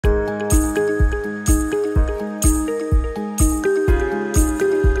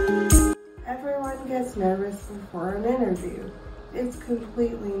for an interview. It's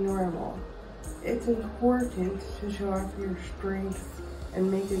completely normal. It's important to show off your strengths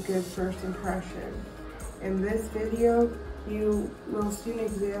and make a good first impression. In this video, you will see an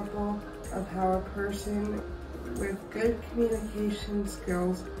example of how a person with good communication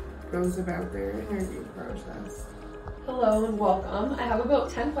skills goes about their interview process. Hello and welcome. I have about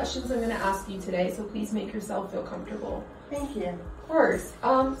 10 questions I'm going to ask you today, so please make yourself feel comfortable. Thank you. Of course.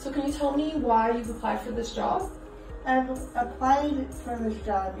 So can you tell me why you've applied for this job? I've applied for this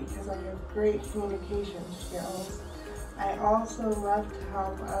job because I have great communication skills. I also love to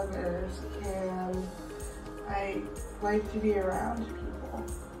help others, and I like to be around people.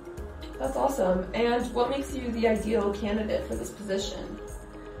 That's awesome. And what makes you the ideal candidate for this position?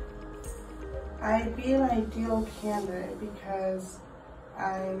 I'd be an ideal candidate because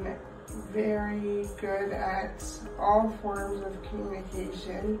I'm very good at all forms of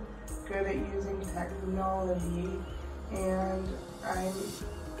communication, good at using technology, and I'm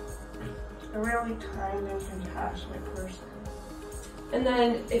a really kind and compassionate person. And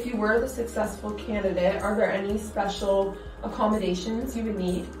then if you were the successful candidate, are there any special accommodations you would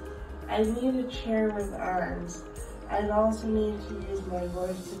need? I need a chair with arms. I'd also need to use my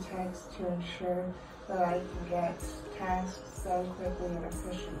voice to text to ensure that I can get tasks done quickly and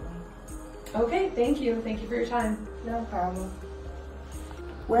efficiently. Okay, thank you. Thank you for your time. No problem.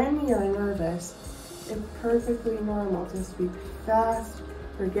 When you're nervous, it's perfectly normal to speak fast,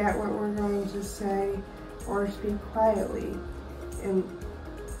 forget what we're going to say, or speak quietly. And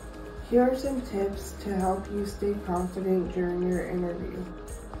here are some tips to help you stay confident during your interview.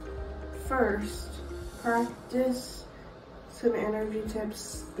 First, practice some interview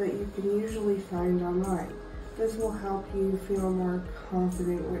tips that you can usually find online. This will help you feel more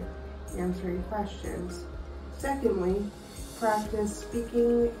confident with answering questions. Secondly, practice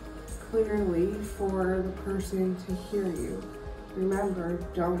speaking clearly for the person to hear you. Remember,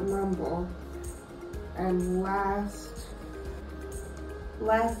 don't mumble. And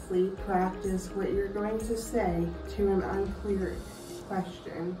lastly, practice what you're going to say to an unclear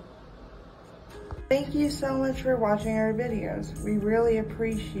question. Thank you so much for watching our videos. We really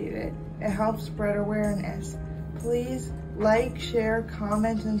appreciate it. It helps spread awareness. Please like, share,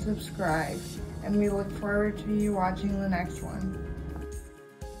 comment, and subscribe. And we look forward to you watching the next one.